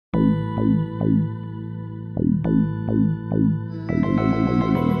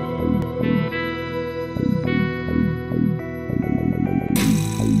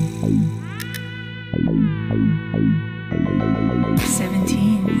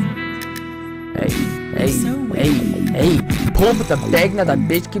Hey, pull up with the bag, now that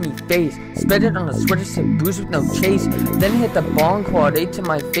bitch give me face. Spend it on a sweater, some booze with no chase. Then hit the bong quad, 8 to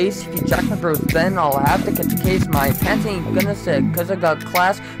my face. If you jack my bros, then I'll have to catch a case. My pants ain't gonna sit, cause I got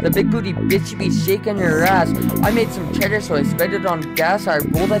class. The big booty bitch, she be shaking her ass. I made some cheddar, so I spent it on gas. I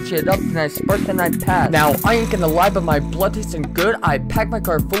roll that shit up, then I spark, then I pass. Now, I ain't gonna lie, but my blood tasting good. I pack my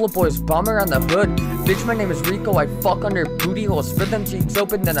car full of boys, bomb around the hood. Bitch, my name is Rico, I fuck under booty holes. Split them cheeks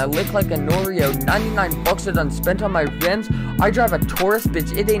open, then I lick like an Oreo. 99 bucks are done spent on my rims. I drive a Taurus,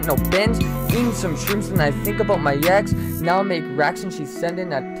 bitch, it ain't no Benz. Eating some shrooms and I think about my ex. Now I make racks and she's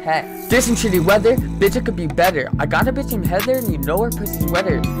sending a text. There's some shitty weather, bitch, it could be better. I got a bitch named Heather and you know her pussy's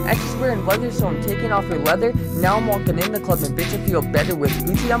wetter. And she's wearing leather, so I'm taking off her leather. Now I'm walking in the club and bitch, I feel better. With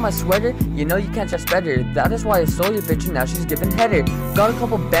Gucci on my sweater, you know you can't dress better. That is why I stole your bitch and now she's giving header. Got a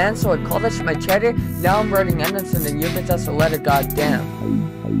couple bands, so I call that shit my cheddar. Now I'm writing endings and then your bitch has to let it, goddamn.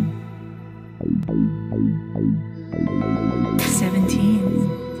 17.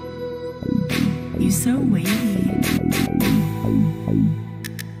 You so wavy.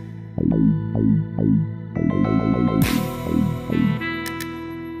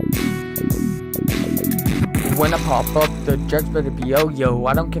 When I pop up, the drugs better be yo-yo.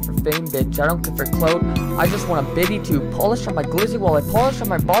 I don't care for fame, bitch, I don't care for clout. I just want a biddy to polish on my glizzy while I polish on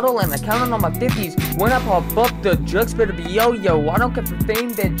my bottle and I count on all my 50s. When I pop up, the drugs better be yo-yo. I don't care for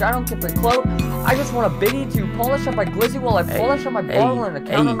fame, bitch, I don't care for clout. I just want a biddy to polish on my glizzy while I polish on my bottle and I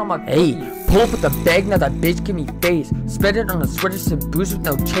count on all my 50s. Pull up with the bag, now that bitch give me face. Spend it on a sweater, some booze with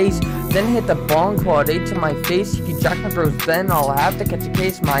no chase. Then hit the bong quad, 8 to my face. If you jack my bros, then I'll have to catch a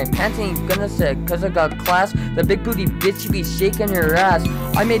case. My pants ain't gonna sit, cause I got class. The big booty bitch, she be shaking her ass.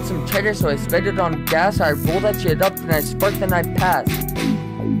 I made some cheddar, so I spent it on gas. I roll that shit up, then I spark, then I pass.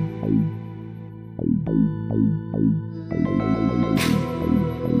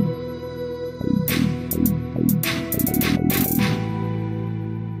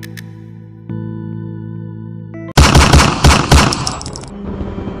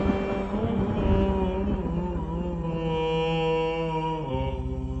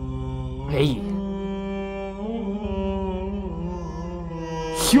 Hey.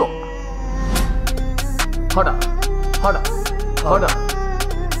 Yo. Hold up.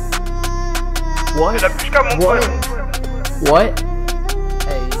 What? What?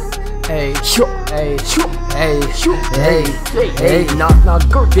 Hey. Hey. Knock,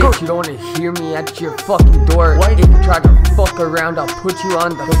 bitch, you don't wanna hear me at your fucking door. If you try to fuck around, I'll put you on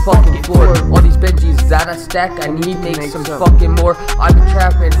the fucking floor. All these Benjis that I stack, I need to make some fucking more. I've been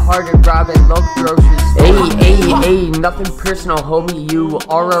trapping hard and robbing local grocery stores. Hey, nothing personal, homie, you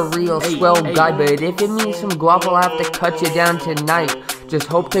are a real swell guy. But if it means some guap, I'll have to cut you down tonight. Just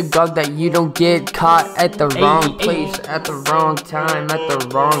hope to God that you don't get caught at the wrong place, at the wrong time, at the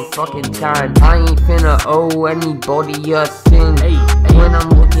wrong fucking time. I ain't finna owe anybody a thing. When I'm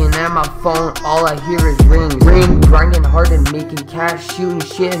looking at my phone, all I hear is rings. Grinding hard and making cash, shooting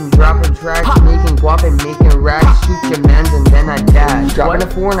shit and dropping tracks, making guap and making racks. Shoot your mans and then I dash. Dropping a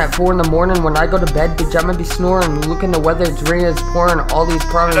 4 at 4 in the morning when I go to bed, bitch, I'ma be snoring. Look in the weather, it's raining, it's pouring. All these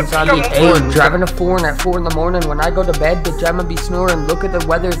problems I be ignoring. Driving a 4 at 4 in the morning when I go to bed, bitch, I'ma be snoring. Look at the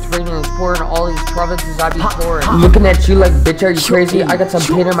weather, it's raining, it's pouring. All these provinces I be touring. Looking at you like, bitch, are you crazy? I got some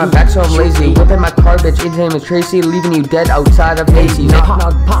pain on my back, so I'm lazy. Whipping my car, bitch, his name is Tracy. Leaving you dead outside of Macy's.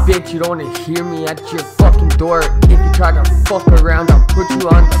 Knock, bitch, you don't wanna hear me at your fucking door. If you try to fuck around, I'll put you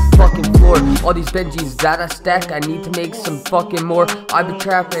on the fucking floor. All these Benjis that I stack, I need to make some fucking more. I've been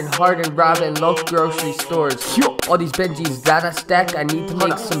trapping hard and robbing local grocery stores. All these Benjis that I stack, I need to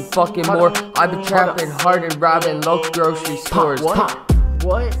make some fucking more. I've been trapping hard and robbing local grocery stores. What?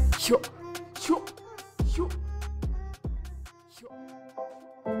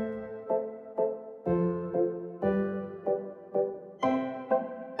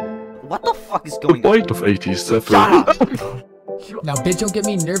 What the fuck is going on? The point of 87. Now bitch, don't get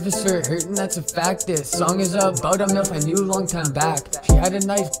me nervous or hurting, that's a fact. This song is about a MILF I knew a long time back. She had a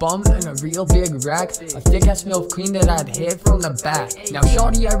nice bum and a real big rack, a thick ass MILF queen that I'd hit from the back. Now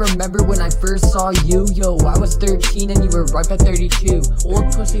shawty, I remember when I first saw you, yo, I was 13 and you were ripe at 32.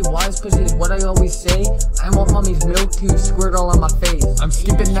 Old pussy, wise pussy is what I always say. I want mommy's milk to squirt all on my face. I'm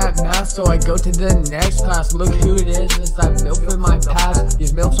skipping that math, so I go to the next class. Look who it is, it's that MILF in my past.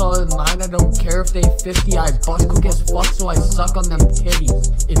 These MILFs all in line, I don't care if they 50. I bust quick as fuck, so I suck on them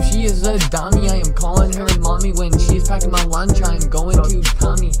titties. If she is a dummy, I am calling her mommy. When she's packing my lunch, I am going to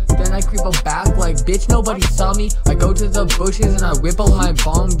Tommy. Then I I creep up back like, bitch, nobody saw me. I go to the bushes and I whip out my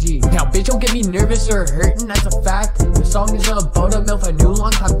bong G. Now, bitch, don't get me nervous or hurting, that's a fact. The song is about a milf I knew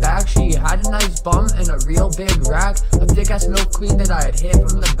long time back. She had a nice bum and a real big rack, a thick-ass milk queen that I had hit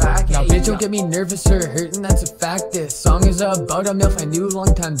from the back. Now, bitch, don't get me nervous or hurting, that's a fact. This song is about a milf I knew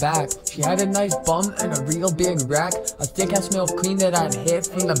long time back. She had a nice bum and a real big rack, a thick-ass milk queen that I had hit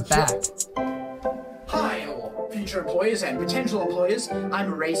from the back. Hi, all future employers and potential employers.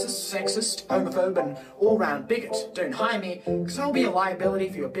 I'm a racist, sexist, homophobe, and all-round bigot. Don't hire me, because I'll be a liability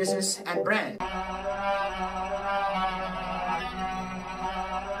for your business and brand.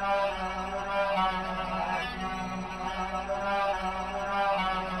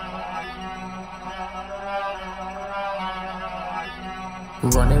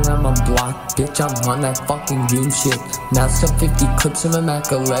 Running around my block, bitch, I'm on that fucking goon shit. Now some 50 clips in my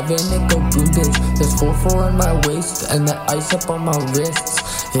Mac 11, it go boom, bitch. There's 4-4 on my waist, and that ice up on my wrists.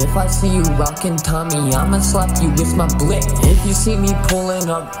 If I see you rockin' Tommy, I'ma slap you with my Blick. If you see me pulling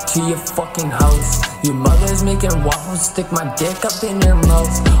up to your fucking house, your mother's making waffles, stick my dick up in your mouth.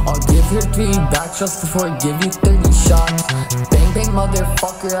 I'll give her 3 back shots before I give you 30 shots. Bang bang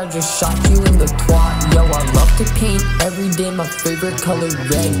motherfucker, I just shot you in the twat. Yo, I love to paint every day my favorite color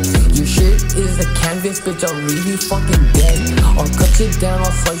red. Your shirt is a canvas, bitch, I'll leave you fucking dead. I'll cut you down,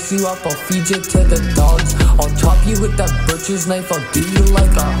 I'll slice you up, I'll feed you to the dogs. I'll chop you with that butcher's knife, I'll do you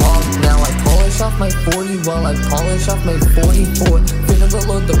like a hog. Now I polish off my 40 while I polish off my 44. Finna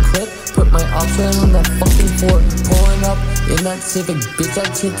reload the clip, put my option on that fucking floor. Pulling up in that Civic, bitch,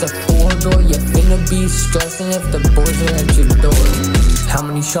 that shit's a 4-door. You finna be stressing if the boys are at your door. How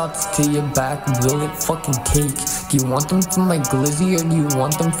many shots to your back will it fucking take? Do you want them from my glizzy or do you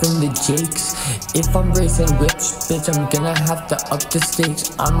want them from the Jakes? If I'm racing whips, bitch, I'm gonna have to up the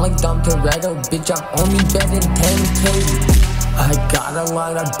stakes. I'm like Dom Toretto, bitch, I'm only betting 10K. I got a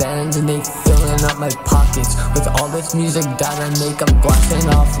lot of bands and they filling up my pockets. With all this music that I make, I'm blasting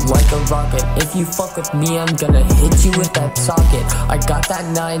off like a rocket. If you fuck with me, I'm gonna hit you with that socket. I got that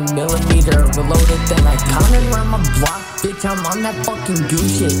 9mm reloaded, then I counted around my block. Bitch, I'm on that fucking goon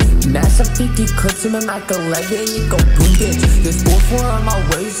shit. Massive 50 clips in my Mac 11, you go boom, bitch. There's 4-4 on my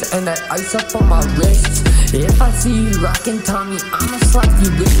waist and that ice up on my wrists. If I see you rockin' Tommy, I'ma slap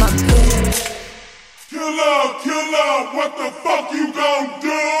you with my bitch. Killer, what the fuck you gon' do?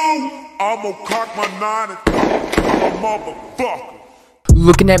 I'ma cock my 9 and I'm a motherfucker.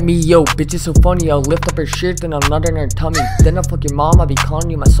 Looking at me, yo, bitch is so funny. I'll lift up her shirt, then I'll nut in her tummy. Then I'll fuck your mom, I'll be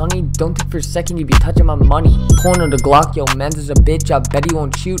calling you my sonny. Don't think for a second you be touching my money. Pulling on the Glock, yo, man's is a bitch. I bet he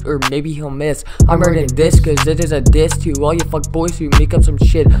won't shoot, or maybe he'll miss. I'm writing this, cause it is a diss to all you fuck boys who make up some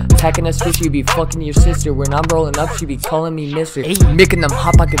shit. Packing a switch, you be fucking your sister. When I'm rolling up, she be calling me mister. Hey, making them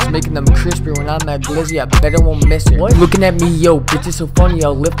hot pockets, making them crispy. When I'm at glizzy, I bet I won't miss her. What? Looking at me, yo, bitch is so funny.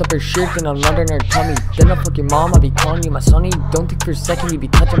 I'll lift up her shirt, then I'll nut in her tummy. Then I'll fuck your mom, I'll be calling you my sonny. Don't think for a second you be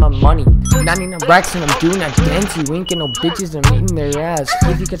touching my money. 99 racks and I'm doing that dance. You ain't get no bitches and I'm eating their ass.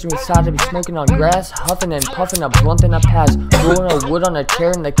 If you catch me outside, I be smoking on grass, huffing and puffing, a blunt and I pass. Rolling a wood on a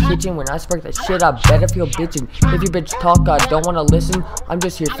chair in the kitchen. When I spark that shit, I better feel bitchin'. If you bitch talk, I don't wanna listen. I'm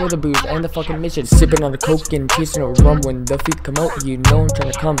just here for the booze and the fucking mission. Sipping on the coke and chasing a rum. When the feet come out, you know I'm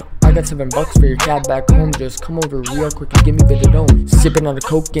trying to come. I got $7 for your cab back home. Just come over real quick and give me a bit of dome. Sipping on the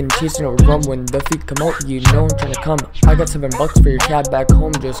coke and chasing a rum. When the feet come out, you know I'm trying to come. I got $7 for your cab back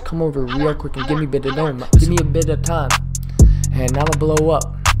home. Just come over real quick and give me a bit of dome. Give me a bit of time, and I'ma blow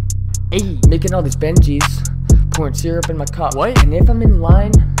up. Ayy, making all these Benjis, pouring syrup in my cup. What? And if I'm in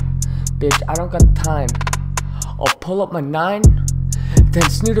line, bitch, I don't got time. I'll pull up my 9, then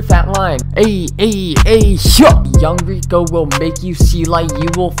snoot a fat line. Ayy, shut. Young Rico will make you see like you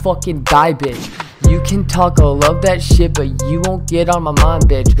will fucking die, bitch. You can talk, I love that shit, but you won't get on my mind,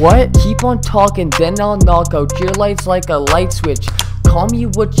 bitch. What? Keep on talking, then I'll knock out your lights like a light switch. Call me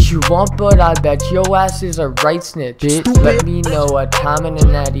what you want, but I bet your ass is a right snitch, bitch. Let me know a time and a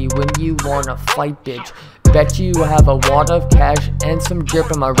natty when you wanna fight, bitch. Bet you have a wad of cash and some drip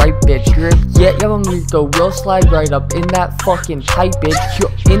in my right, bitch. Drip, yeah, young Rico will slide right up in that fucking pipe,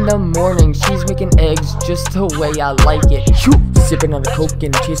 bitch. In the morning, she's making eggs just the way I like it. Sipping on the coke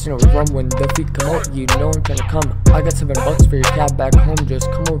and chasing a rum. When the feet come out, you know I'm trying to come. I got $7 for your cab back home.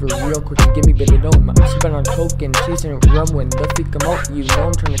 Just come over real quick and give me a bit of dome. I'm sipping on coke and chasing a rum. When the feet come out, you know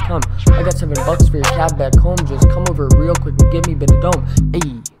I'm trying to come. I got $7 for your cab back home. Just come over real quick and give me a bit of dome.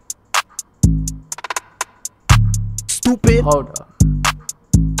 Ayy. Stupid. Hold up.